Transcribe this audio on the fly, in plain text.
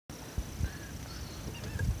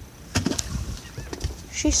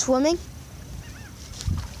She's swimming?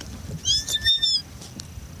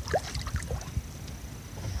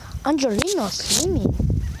 Angelina's swimming.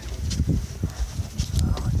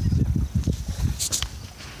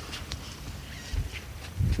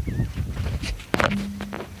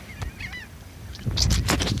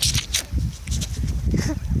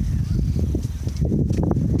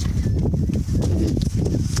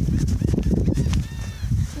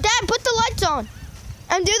 Dad, put the lights on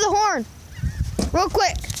and do the horn real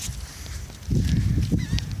quick.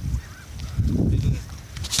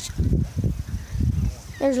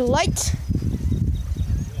 There's a light.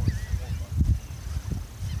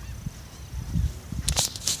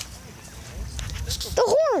 The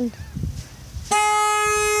horn.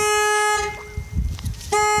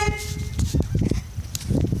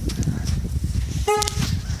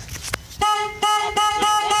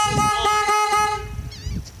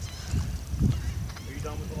 Are you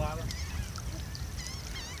done with the ladder?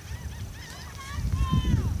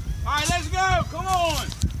 All right, let's go. Come on.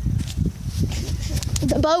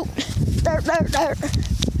 The boat. There. Come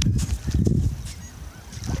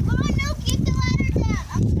on, no, keep the ladder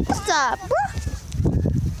down. What's up, bro?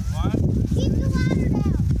 What? Keep the ladder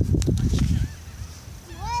down.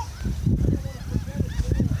 What?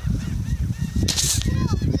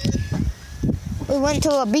 We went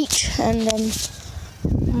to a beach and then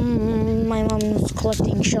my mom was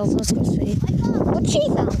collecting shells. Let's go see what she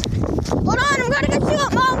found. Hold on, I'm gonna go see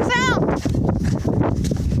what mom found.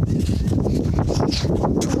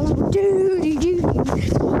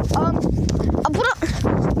 I'll put up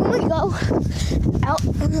when we go out.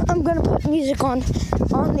 I'm gonna put music on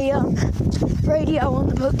the radio on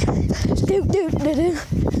the boat.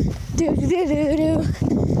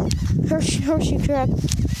 Hershey crab.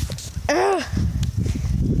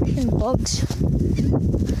 Freaking bugs.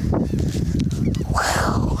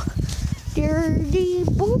 Wow. Dirty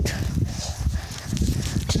boat.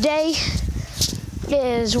 Today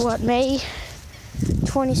is what, May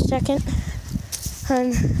 22nd.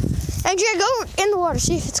 And Andrea, go in the water,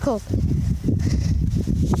 see if it's cold.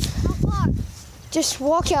 How far? Just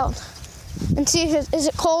walk out and see if is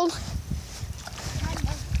it cold.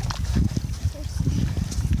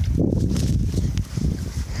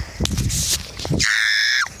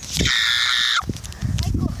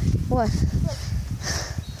 What?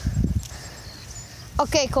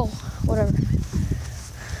 Okay, cool. Whatever.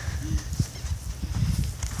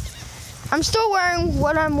 I'm still wearing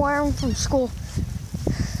what I'm wearing from school.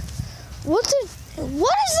 What is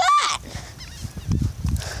that?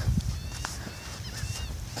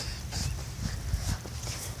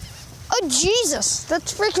 Oh Jesus,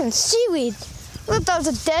 that's freaking seaweed. I thought that was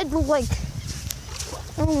a dead, like,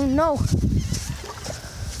 oh no.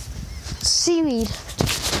 Seaweed.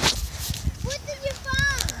 What did you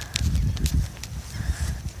find?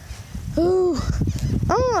 Ooh.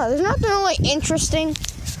 I don't know, there's nothing really interesting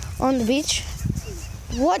on the beach.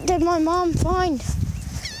 What did my mom find?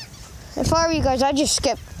 If I were you guys, I'd just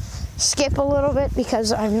skip a little bit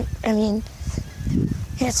because I mean,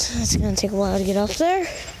 it's gonna take a while to get up there.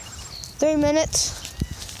 3 minutes.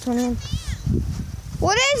 21.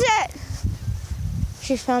 What is it?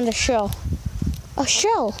 She found a shell. A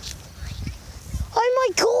shell. Oh my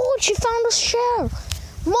God, she found a shell.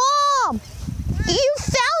 Mom, you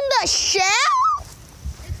found a shell?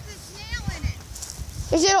 It's the snail in it.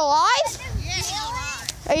 Is it alive? Yeah, it's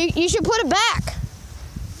alive. You should put it back.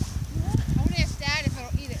 I want to ask Dad if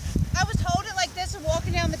it'll eat it. I was holding it like this and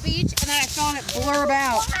walking down the beach, and then I saw it blurb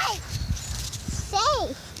out.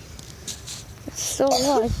 Why? Say, It's still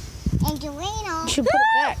alive. Angelina. You should put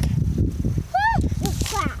it back. The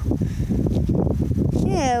crab.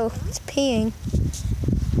 Ew, it's peeing.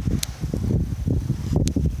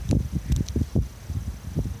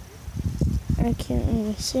 I can't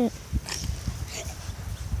really see it.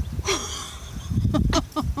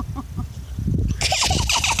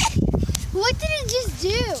 What did it just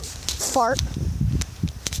do? Fart.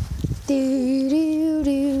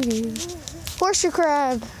 Do. Horseshoe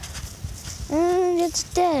crab. And it's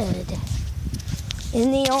dead.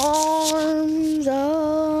 In the arms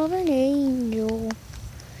of an angel.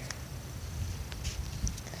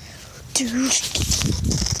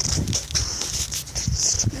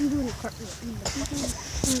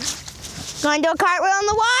 Going to do a cartwheel in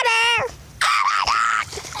the water. Oh my God.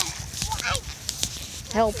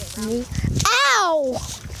 Help me. Ow!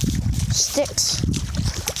 Sticks.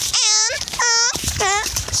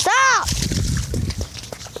 Stop!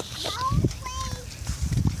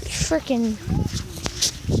 Freaking.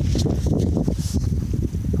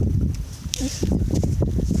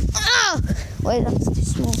 Oh! Wait, that's too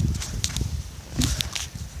small.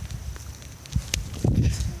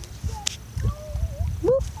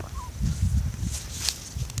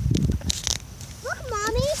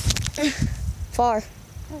 far.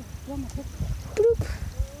 Bloop.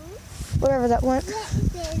 Whatever that went.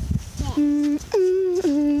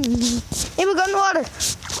 Hey, we're going in the water.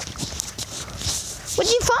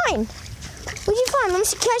 What'd you find? What'd you find? Let me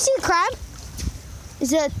see. Can I see the crab?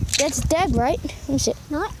 That's dead, right? Let me see.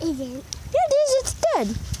 No, it isn't. Yeah, it is. It's dead.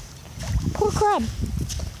 Poor crab.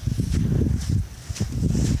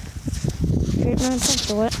 Great man, thanks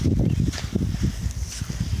for what?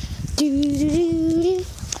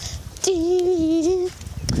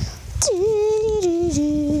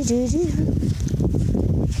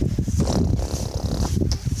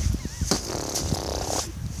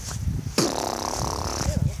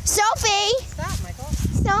 Sophie! Stop, Michael.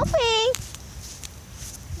 Sophie!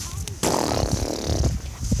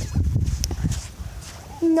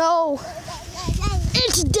 No,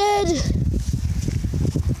 it's dead.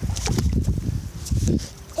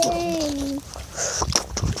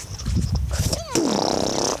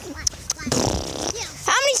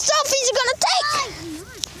 How many selfies you gonna take?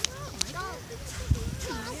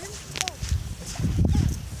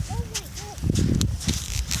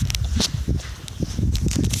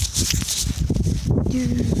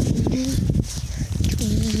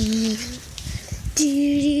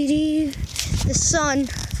 The sun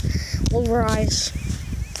will rise.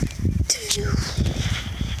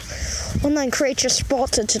 Online creature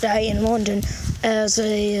spotted today in London as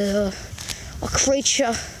a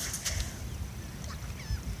creature.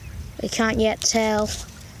 They can't yet tell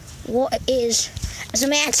what it is as a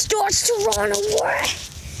man starts to run away.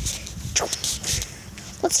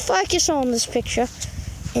 Let's focus on this picture,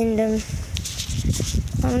 and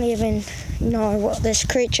I don't even know what this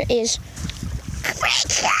creature is.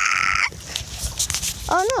 Creature!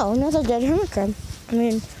 Oh no, another dead hermit crab. I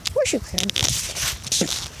mean, horseshoe crab.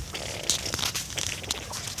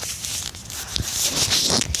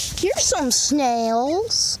 Here's some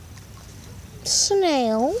snails.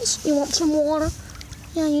 Snails. You want some water?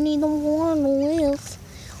 Yeah, you need the water to live.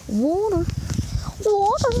 Water.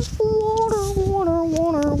 Water. Water. Water.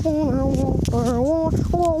 Water. Water. Water. Water. Water.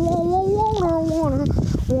 Water. Water.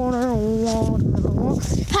 Water. Water.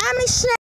 How many snails?